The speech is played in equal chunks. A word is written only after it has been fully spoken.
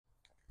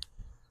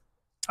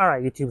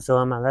Alright YouTube,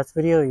 so in my last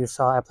video you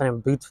saw I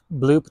planted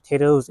blue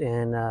potatoes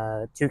in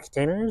 2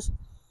 containers.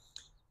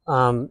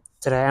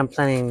 Today I'm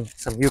planting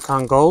some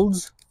Yukon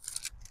Golds.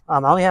 I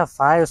only have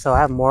 5, so I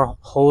have more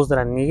holes than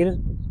I need.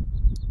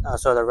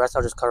 So the rest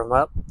I'll just cover them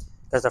up.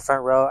 There's the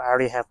front row I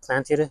already have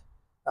planted.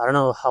 I don't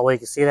know how well you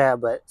can see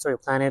that, but it's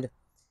already planted.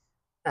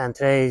 And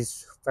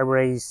today's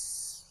February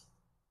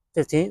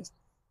 15th,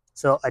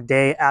 so a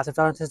day after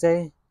Valentine's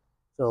Day.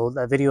 So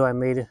that video I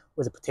made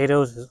with the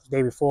potatoes was the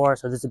day before,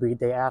 so this will be the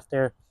day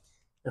after.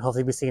 And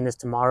hopefully be seeing this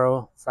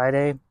tomorrow,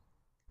 Friday.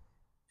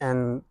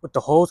 And with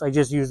the holes, I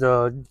just use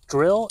a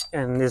drill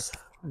and this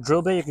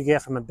drill bit you could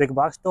get from a big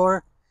box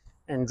store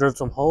and drill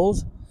some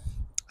holes.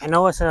 I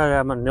know I said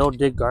I'm a no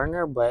dig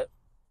gardener, but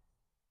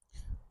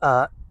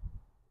uh,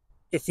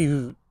 if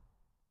you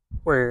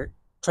were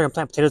trying to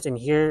plant potatoes in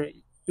here,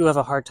 you have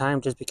a hard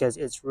time just because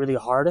it's really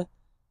hard.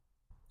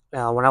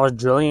 When I was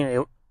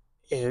drilling,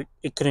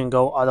 it couldn't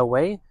go all the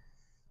way.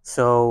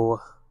 So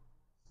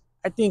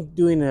I think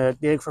doing a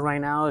dig for right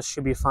now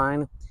should be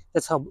fine.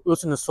 Let's help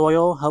loosen the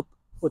soil, help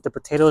with the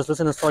potatoes,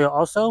 loosen the soil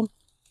also.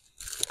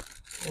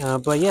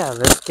 But yeah,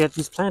 let's get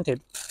these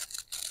planted.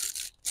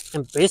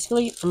 And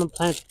basically, I'm gonna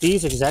plant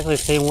these exactly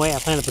the same way I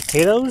planted the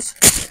potatoes,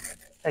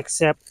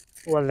 except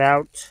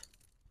without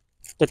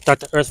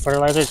the earth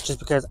fertilizer, just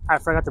because I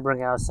forgot to bring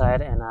it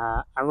outside, and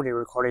I'm already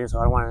recording, so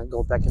I don't want to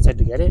go back inside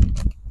to get it.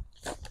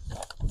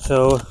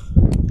 So,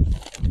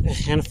 a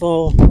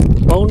handful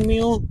of bone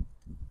meal.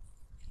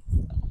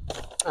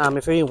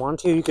 If you want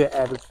to, you could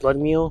add blood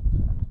meal.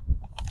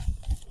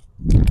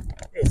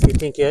 If you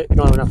think you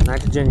don't have enough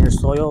nitrogen in your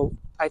soil,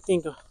 I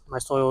think my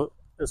soil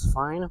is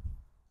fine.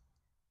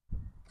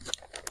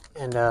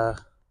 And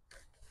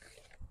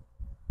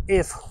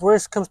if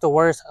worst comes to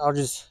worst, I'll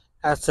just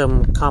add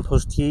some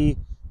compost tea,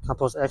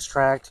 compost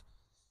extract,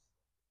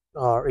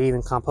 or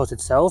even compost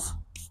itself.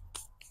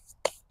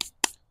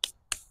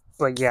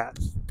 But yeah,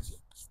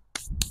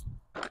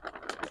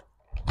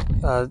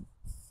 uh,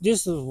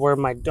 this is where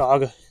my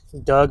dog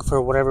dug for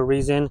whatever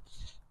reason.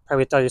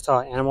 Probably thought he saw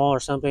an animal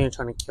or something and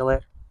trying to kill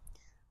it.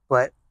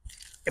 But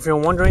if you're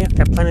wondering,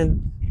 I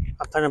plan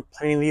on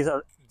planting these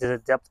to the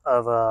depth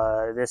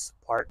of this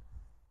part.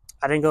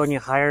 I didn't go any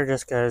higher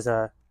just because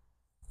it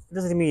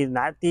doesn't mean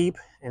that deep,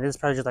 and this is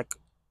probably just like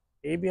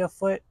maybe a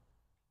foot,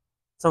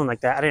 something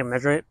like that. I didn't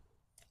measure it,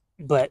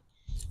 but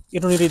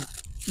you don't need to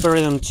bury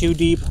them too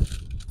deep,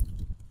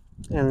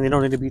 and they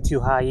don't need to be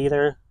too high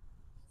either.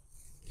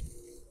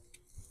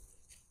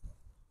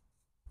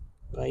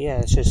 But yeah,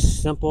 it's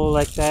just simple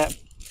like that.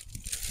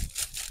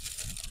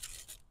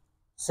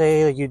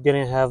 Say you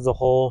didn't have the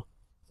hole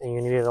and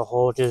you needed a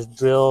hole, just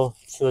drill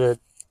to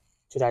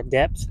that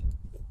depth.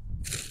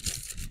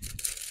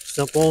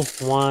 Simple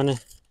one,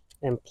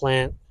 and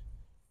plant,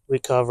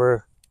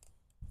 recover,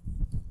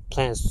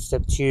 plant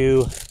step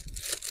 2,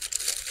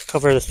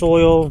 cover the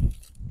soil,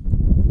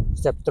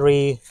 step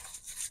 3,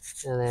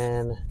 and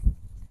then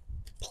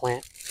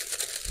plant.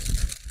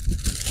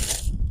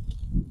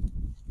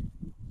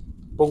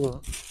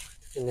 Boom.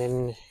 And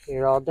then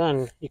you're all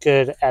done. You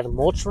could add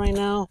mulch right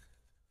now,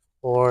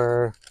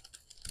 or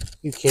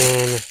you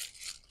can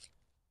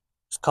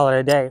just call it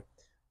a day.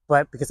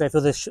 But because I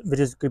feel this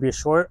video is going to be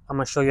short, I'm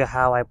going to show you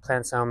how I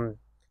plant some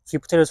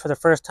sweet potatoes for the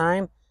first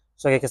time.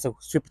 So I get some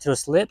sweet potato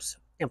slips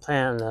and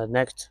plant on the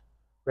next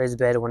raised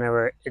bed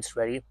whenever it's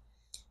ready.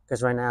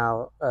 Because right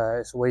now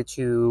it's way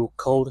too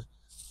cold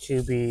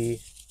to be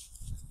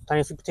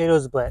planting sweet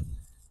potatoes, but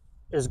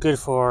it's good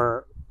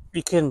for,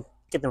 you can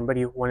get them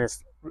ready when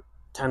it's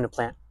time to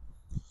plant.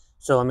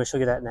 So let me show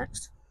you that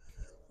next.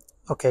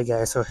 Okay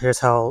guys, so here's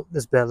how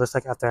this bed looks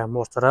like after I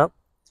mulched it up.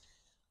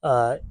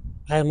 I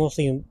had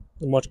mostly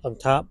mulch on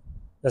top.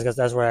 That's because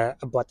that's where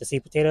I bought the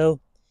seed potato.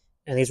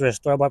 And these were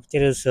store-bought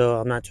potatoes, so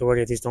I'm not too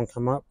worried if these don't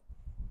come up.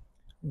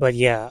 But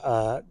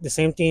yeah, the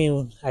same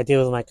thing I did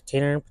with my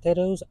container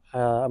potatoes,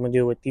 I'm going to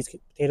do with these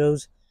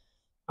potatoes.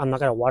 I'm not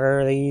going to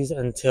water these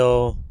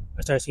until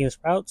I start seeing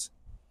sprouts.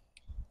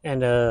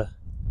 And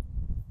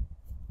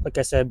like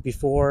I said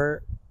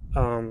before,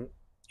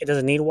 it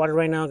doesn't need water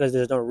right now because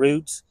there's no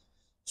roots.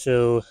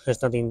 So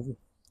there's nothing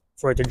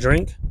for it to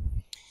drink.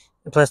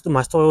 And plus,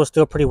 my soil is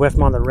still pretty wet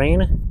from all the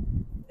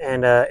rain,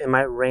 and it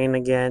might rain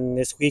again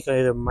this week,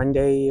 either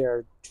Monday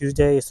or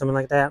Tuesday, something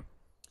like that.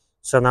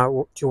 So I'm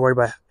not too worried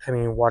about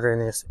having water in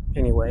this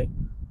anyway.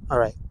 All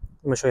right,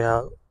 let me show you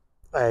how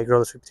I grow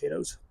the sweet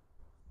potatoes.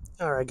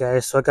 All right,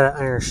 guys. So I got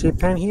an iron sheet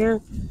pan here,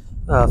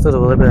 filled with a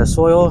little bit of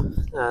soil,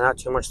 not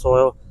too much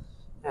soil,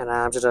 and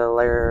I'm just gonna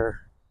layer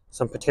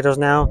some potatoes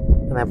now,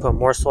 and then put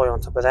more soil on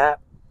top of that.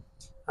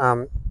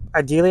 Um,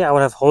 Ideally, I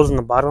would have holes in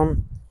the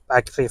bottom, but I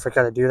completely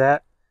forgot to do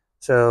that.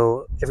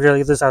 So if you're gonna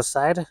leave this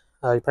outside, you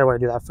probably want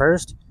to do that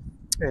first,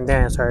 and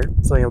then start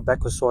filling it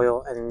back with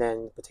soil, and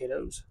then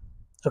potatoes.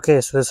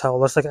 Okay, so this is how it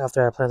looks like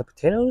after I plant the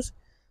potatoes.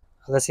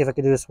 Let's see if I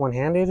can do this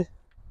one-handed.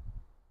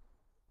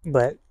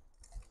 But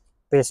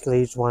basically,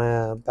 you just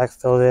want to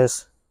backfill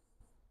this.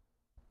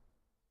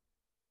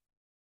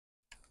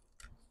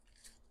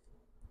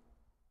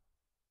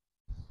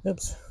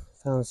 Oops,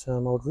 found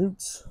some old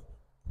roots.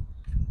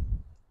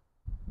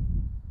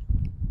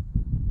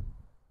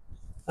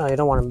 You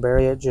don't want to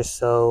bury it just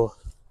so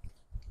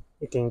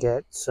you can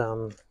get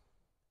some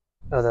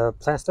of the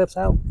plant slips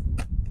out.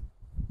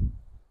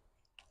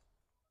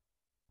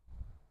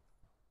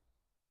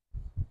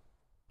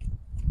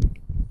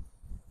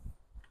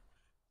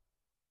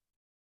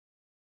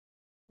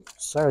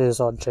 Sorry this is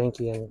all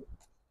janky and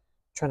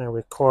trying to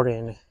record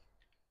and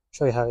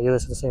show you how to do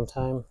this at the same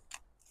time.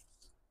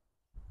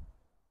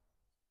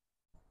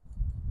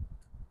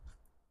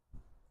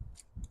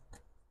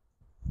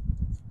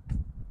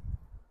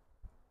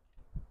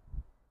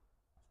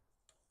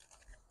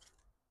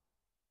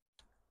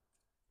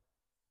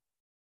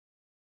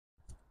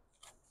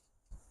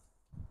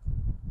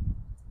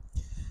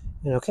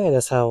 And okay,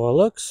 that's how it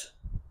looks.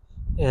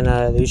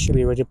 And these should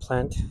be ready to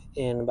plant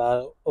in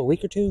about a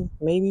week or two,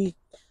 maybe.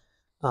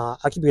 I'll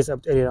keep you guys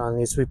updated on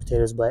these sweet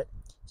potatoes, but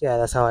yeah,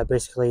 that's how I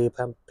basically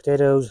plant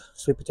potatoes,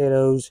 sweet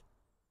potatoes.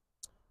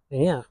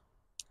 And yeah,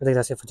 I think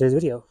that's it for today's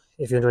video.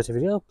 If you enjoyed the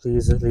video,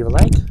 please leave a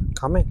like,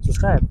 comment,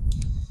 subscribe.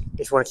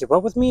 If you want to keep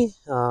up with me,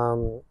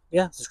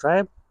 yeah,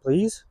 subscribe,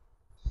 please.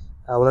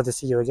 I would love to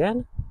see you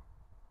again.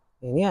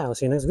 And yeah, I'll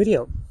see you next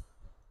video.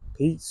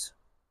 Peace.